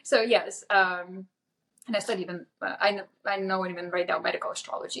 so yes. And I study even, I know even right now medical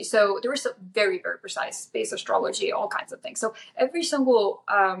astrology. So there is a very, very precise space astrology, all kinds of things. So every single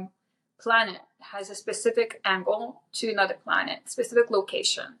planet has a specific angle to another planet, specific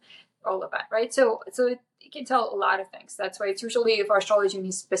location, all of that, right? So you can tell a lot of things. That's why it's usually for astrology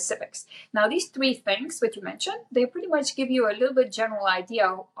means specifics. Now, these three things, what you mentioned, they pretty much give you a little bit general idea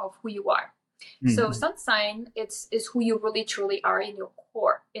of who you are. Mm-hmm. So sun sign, is who you really truly are in your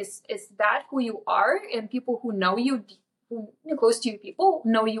core. Is that who you are? And people who know you, close to you, people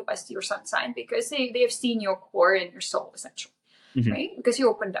know you as your sun sign, because they have seen your core and your soul, essentially, mm-hmm. right? Because you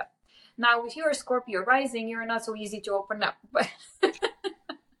opened up. Now, if you're a Scorpio rising, you're not so easy to open up. But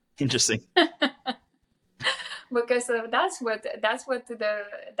interesting. Because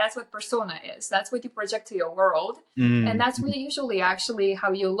that's what persona is. That's what you project to your world, and that's really usually actually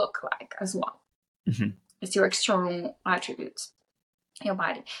how you look like as well. Mm-hmm. It's your external attributes, your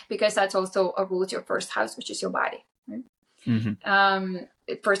body, because that's also a rule to your first house, which is your body. Right? Mm-hmm.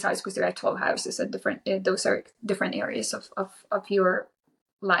 First house, because there are 12 houses, and those are different areas of your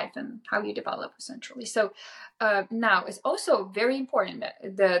life and how you develop, essentially. So now it's also very important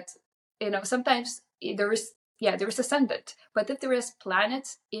that sometimes there is ascendant, but if there is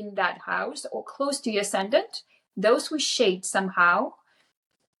planets in that house or close to the ascendant, those will shade somehow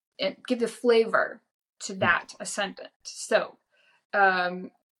and give the flavor to that ascendant. So,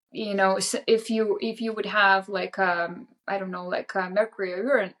 if you would have like Mercury or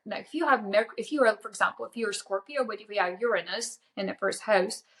Uranus, like if you are, for example, if you're Scorpio, but if you have Uranus in the first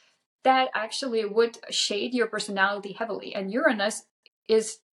house, that actually would shade your personality heavily. And Uranus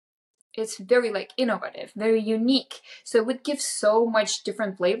it's very like innovative, very unique. So it would give so much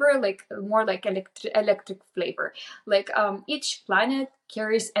different flavor, like more like electric flavor. Like each planet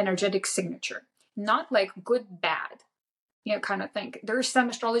carries energetic signature, not like good, bad, kind of thing. There's some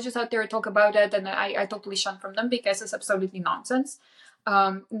astrologers out there who talk about it, and I totally shun from them because it's absolutely nonsense.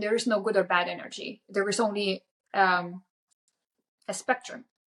 There is no good or bad energy. There is only a spectrum.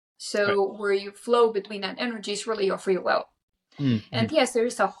 So right. Where you flow between that energy is really your free will. And yes, there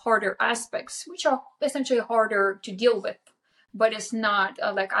is a harder aspects, which are essentially harder to deal with, but it's not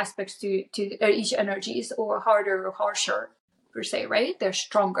like aspects to each energies or harder or harsher per se, right? They're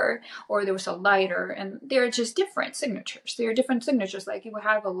stronger, or there was a lighter, and they're just different signatures. They're different signatures. Like you would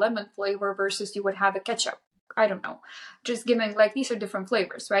have a lemon flavor versus you would have a ketchup. I don't know. Just giving like these are different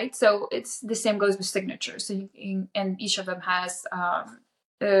flavors, right? So it's the same goes with signatures. So and each of them has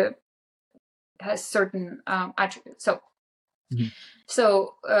certain attributes.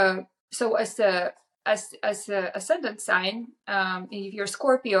 So so as a ascendant sign, if you're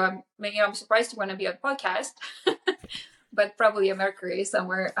Scorpio, I'm surprised you want to be on a podcast, but probably a Mercury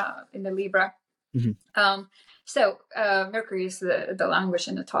somewhere in the Libra. So Mercury is the language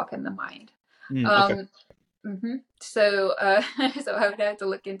and the talk and the mind. Okay. So so I would have to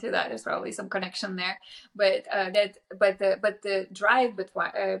look into that. There's probably some connection there, but the drive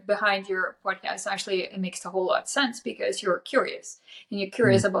behind your podcast actually it makes a whole lot of sense because you're curious and you're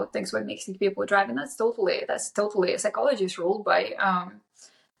curious about things. What makes people drive, and that's totally psychology is ruled by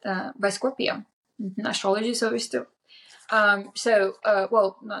Scorpio. Astrology is always too.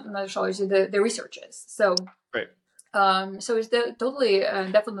 Well, not astrology, the researchers. So. Right. So it's totally,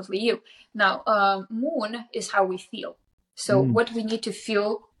 definitely you. Now, moon is how we feel. So what we need to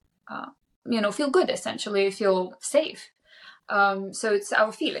feel, feel good, essentially, feel safe. So it's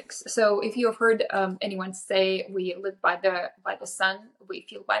our feelings. So if you've heard anyone say we live by the sun, we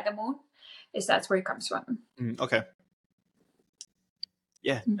feel by the moon, that's where it comes from. Okay.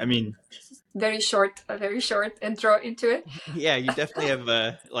 Yeah, I mean, a very short intro into it. Yeah, you definitely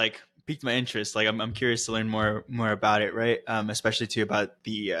have piqued my interest. Like I'm curious to learn more about it, right? Especially too about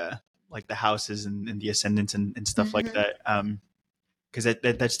the like the houses and the ascendants and stuff like that. Because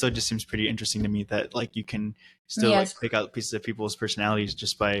that still just seems pretty interesting to me. That like you can still like pick out pieces of people's personalities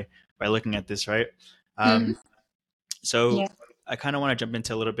just by looking at this, right? So I kind of want to jump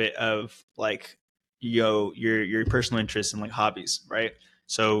into a little bit of like your personal interests and like hobbies, right?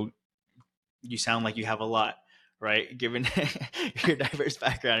 So you sound like you have a lot, right? Given your diverse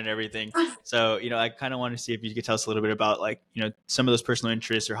background and everything. So, I kind of want to see if you could tell us a little bit about like, some of those personal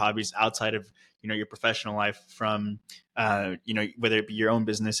interests or hobbies outside of, your professional life from, whether it be your own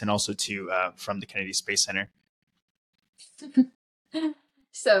business and also to from the Kennedy Space Center.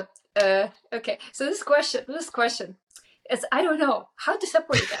 So, okay. So this question is, I don't know how to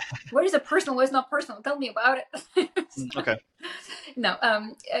separate that. What is a personal, what is not personal? Tell me about it. Okay. No.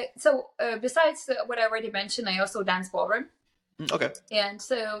 So besides what I already mentioned, I also dance ballroom. Okay. And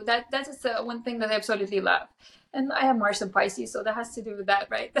so that is one thing that I absolutely love. And I have Mars and Pisces, so that has to do with that,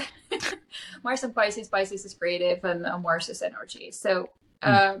 right? Mars and Pisces is creative, and Mars is energy. So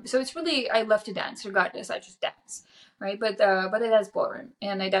so it's really, I love to dance regardless. I just dance, right? But I dance ballroom,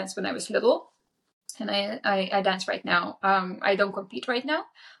 and I danced when I was little. And I dance right now. I don't compete right now,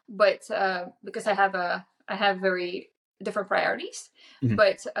 but because I have very different priorities.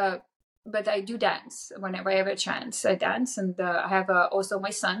 But I do dance whenever I have a chance. I dance, and I have also my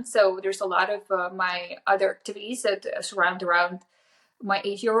son. So there's a lot of my other activities that surround around my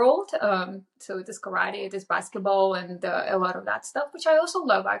 8-year-old. So it is karate, it is basketball, and a lot of that stuff, which I also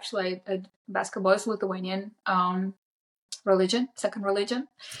love. Actually, basketball is Lithuanian. Second religion,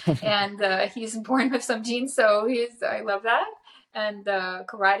 and he's born with some genes, so I love that. And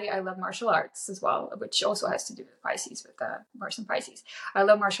karate, I love martial arts as well, which also has to do with Pisces, with Mars and Pisces. I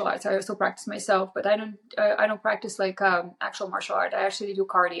love martial arts. I also practice myself, but I don't practice like actual martial art. I actually do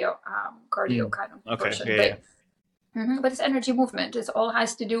cardio kind of portion. But it's energy movement. All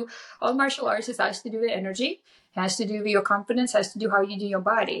martial arts has to do with energy, has to do with your confidence, has to do how you do your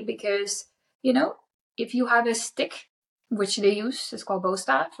body. Because if you have a stick, which they use, it's called bow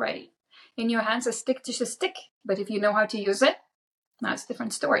staff, right? In your hands, a stick, just a stick. But if you know how to use it, that's a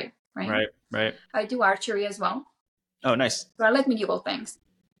different story, right? Right. I do archery as well. Oh, nice. So I like medieval things.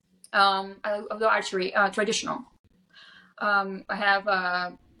 I do archery, traditional. I have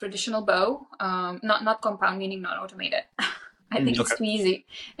a traditional bow, not compound, meaning not automated. I think it's too easy.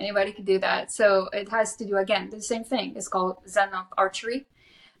 Anybody can do that. So it has to do, again, the same thing. It's called Zen of archery.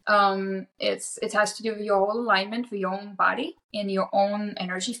 It has to do with your whole alignment with your own body in your own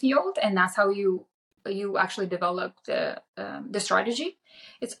energy field, and that's how you actually develop the strategy.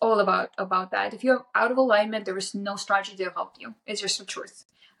 It's all about that. If you're out of alignment, there is no strategy to help you. It's just the truth.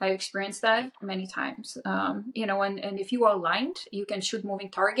 I've experienced that many times. And if you are aligned, you can shoot moving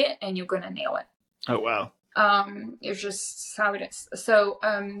target and you're gonna nail it. Oh wow. It's just how it is. So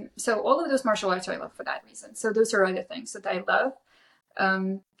all of those martial arts I love for that reason. So those are other things that I love.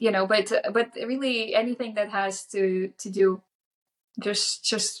 But really anything that has to do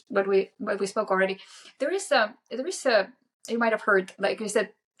just what we spoke already. There is a you might have heard, like you said,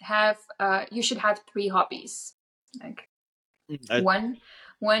 you should have 3 hobbies. Like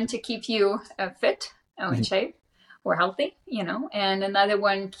one to keep you fit or in shape or healthy, and another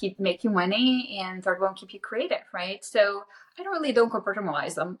one keep making money, and third one keep you creative, right? So I don't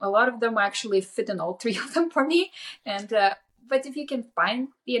compartmentalize them. A lot of them actually fit in all 3 of them for me. And but if you can find,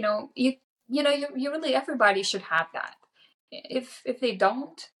 you really, everybody should have that. If they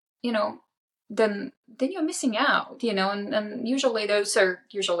don't, then you're missing out, and usually those are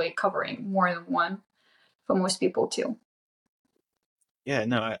usually covering more than one for most people too. Yeah,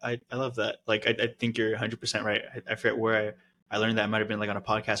 no, I love that. Like, I think you're 100% right. I forget where I learned that. It might have been like on a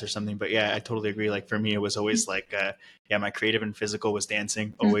podcast or something, but yeah, I totally agree. Like for me, it was always like, yeah, my creative and physical was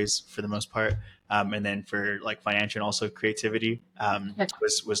dancing always for the most part. And then for like financial and also creativity,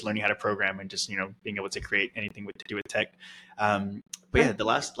 was learning how to program and just, being able to create anything to do with tech. But yeah, the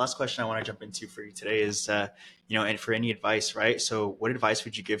last question I want to jump into for you today is, and for any advice, right? So what advice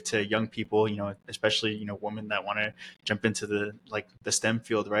would you give to young people, especially, women that want to jump into the STEM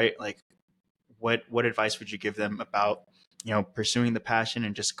field, right? Like what advice would you give them about, pursuing the passion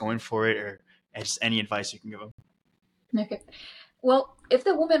and just going for it, or just any advice you can give them? Okay. Well, if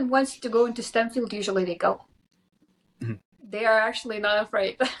the woman wants to go into STEM field, usually they go. Mm-hmm. They are actually not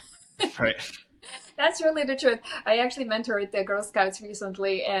afraid. Right. That's really the truth. I actually mentored the Girl Scouts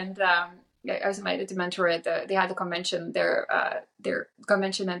recently, and I was invited to mentor it. They had a convention, their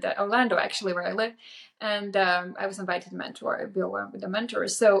convention in Orlando, actually, where I live, and I was invited to mentor, be one with the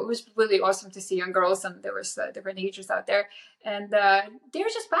mentors. So it was really awesome to see young girls, and there was different ages out there, and they're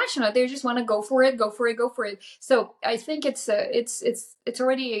just passionate. They just want to go for it. So I think it's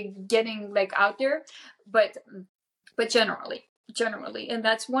already getting like out there, but generally, and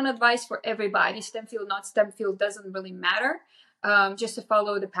that's one advice for everybody. STEM field, not STEM field, doesn't really matter. Just to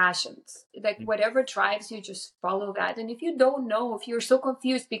follow the passions, like whatever drives you, just follow that. And if you don't know, if you're so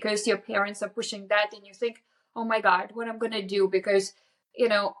confused because your parents are pushing that, and you think, oh my god, what I'm gonna do, because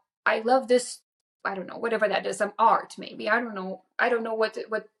I love this, I don't know, whatever that is, some art maybe, I don't know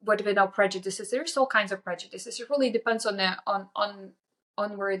what prejudices. There's all kinds of prejudices. It really depends on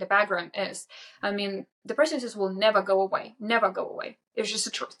where the background is. I mean, the prejudices will never go away. It's just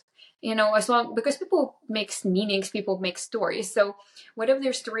the truth. As long, because people make meanings, people make stories. So whatever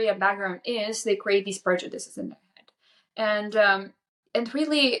their story and background is, they create these prejudices in their head. And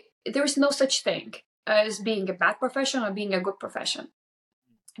really, there is no such thing as being a bad profession or being a good profession.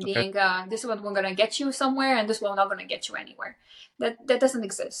 Okay. Being this one we're gonna get you somewhere, and this one not gonna get you anywhere. That doesn't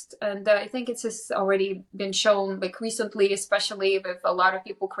exist. And I think it's just already been shown, like recently, especially with a lot of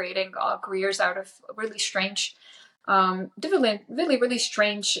people creating careers out of really strange, really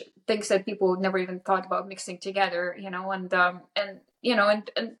strange things that people never even thought about mixing together. And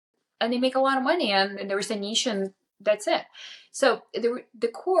they make a lot of money, and there is a niche, and that's it. So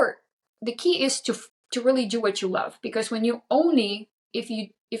the key is to really do what you love, because when you only if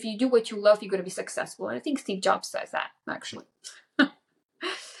you do what you love, you're going to be successful. And I think Steve Jobs says that, actually.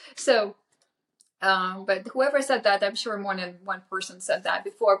 So, but whoever said that, I'm sure more than one person said that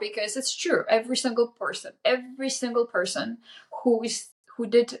before, because it's true. Every single person who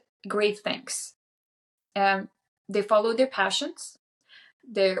did great things, they follow their passions,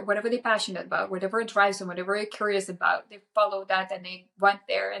 whatever they're passionate about, whatever drives them, whatever they're curious about, they follow that, and they went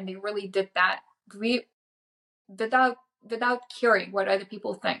there, and they really did that without caring what other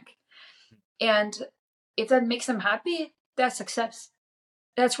people think. And if that makes them happy, that's success.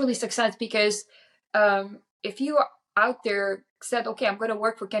 That's really success, because if you out there said, okay, I'm going to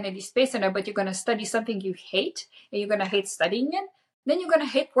work for Kennedy Space Center, but you're going to study something you hate, and you're going to hate studying it, then you're going to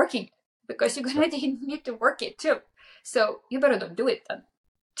hate working it, because you're going to need to work it too. So you better don't do it then,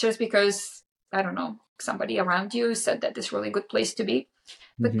 just because, I don't know, somebody around you said that it's a really good place to be.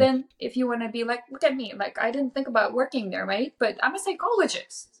 But then if you want to be like, look at me, like I didn't think about working there, right? But I'm a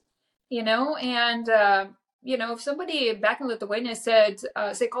psychologist, and, if somebody back in Lithuania said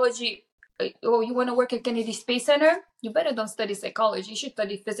psychology, oh, you want to work at Kennedy Space Center? You better don't study psychology. You should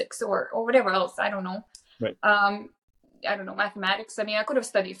study physics or whatever else. I don't know. Right. I don't know, mathematics. I mean, I could have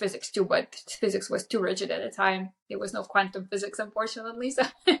studied physics too, but physics was too rigid at the time. There was no quantum physics, unfortunately, so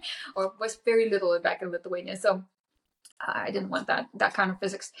or was very little back in Lithuania. So I didn't want that kind of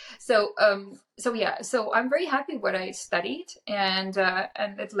physics. So I'm very happy what I studied, and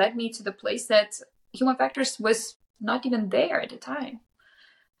it led me to the place that human factors was not even there at the time.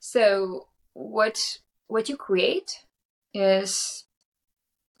 So what you create is,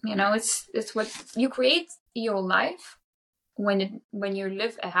 it's what you create your life when you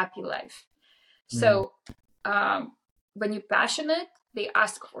live a happy life. So when you're passionate, they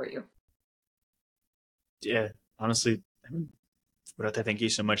ask for you. Yeah, honestly, Jurate, thank you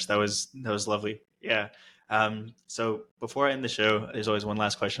so much. That was lovely. Yeah. So before I end the show, there's always one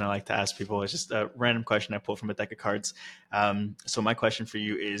last question I like to ask people. It's just a random question I pulled from a deck of cards. So my question for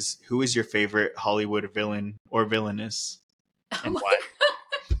you is, who is your favorite Hollywood villain or villainess, and why?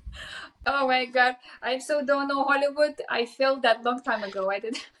 Oh my god, I so don't know Hollywood. I failed that long time ago. I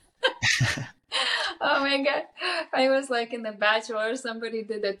did. Oh my god, I was like in The Bachelor. Somebody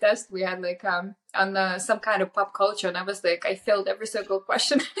did a test. We had like on some kind of pop culture, and I was like, I failed every single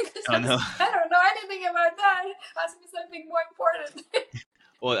question because Oh no. I don't know anything about that. Ask me something more important.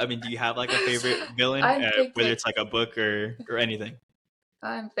 Well, I mean, do you have like a favorite villain, whether it's like a book or anything?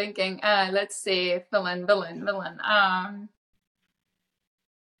 I'm thinking. Let's see, villain. I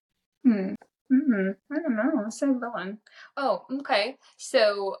don't know. Say villain. Oh, okay.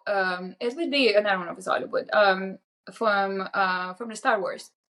 So it would be, and I don't know if it's Hollywood. From the Star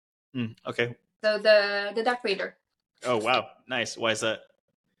Wars. Okay. So the Darth Vader. Oh wow, nice. Why is that?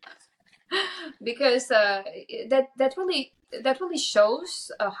 Because that really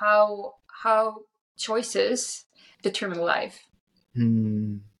shows how choices determine life.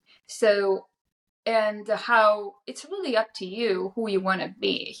 So, and how it's really up to you who you want to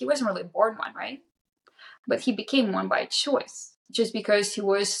be. He wasn't really born one, right? But he became one by choice, just because he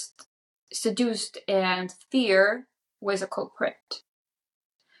was seduced and fear was a culprit.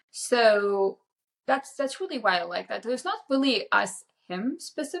 So that's really why I like that. It's not really us, him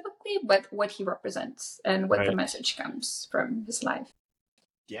specifically, but what he represents and what the message comes from his life.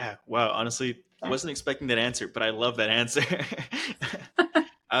 Yeah. Wow. Honestly, I wasn't expecting that answer, but I love that answer.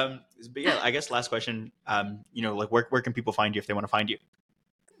 But yeah, I guess last question. Like where can people find you if they want to find you?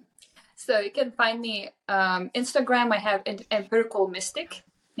 So you can find me Instagram. I have Empirical Mystic.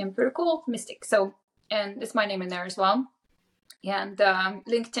 So, and it's my name in there as well. And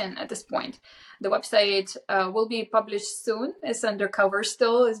LinkedIn at this point. The website will be published soon. It's undercover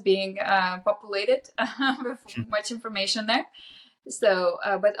still. It's being populated with much information there. So,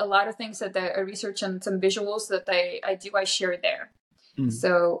 but a lot of things that I research and some visuals that I share there.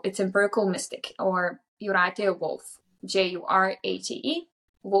 So it's Empirical Mystic or Jurate Wolfe, Jurate,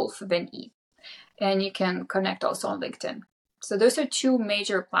 Wolfe then E. And you can connect also on LinkedIn. So those are two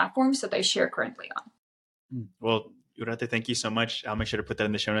major platforms that I share currently on. Well, Jurate, thank you so much. I'll make sure to put that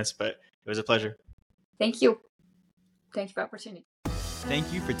in the show notes, but it was a pleasure. Thank you. Thank you for the opportunity.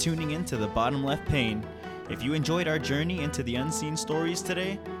 Thank you for tuning in to The Bottom Left Pane. If you enjoyed our journey into the unseen stories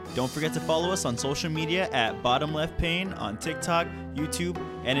today, don't forget to follow us on social media at Bottom Left Pane on TikTok, YouTube,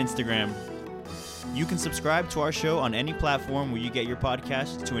 and Instagram. You can subscribe to our show on any platform where you get your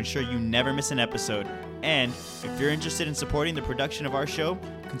podcast to ensure you never miss an episode. And if you're interested in supporting the production of our show,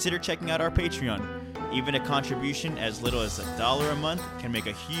 consider checking out our Patreon. Even a contribution as little as $1 a month can make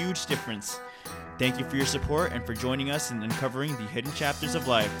a huge difference. Thank you for your support and for joining us in uncovering the hidden chapters of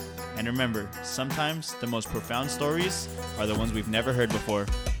life. And remember, sometimes the most profound stories are the ones we've never heard before.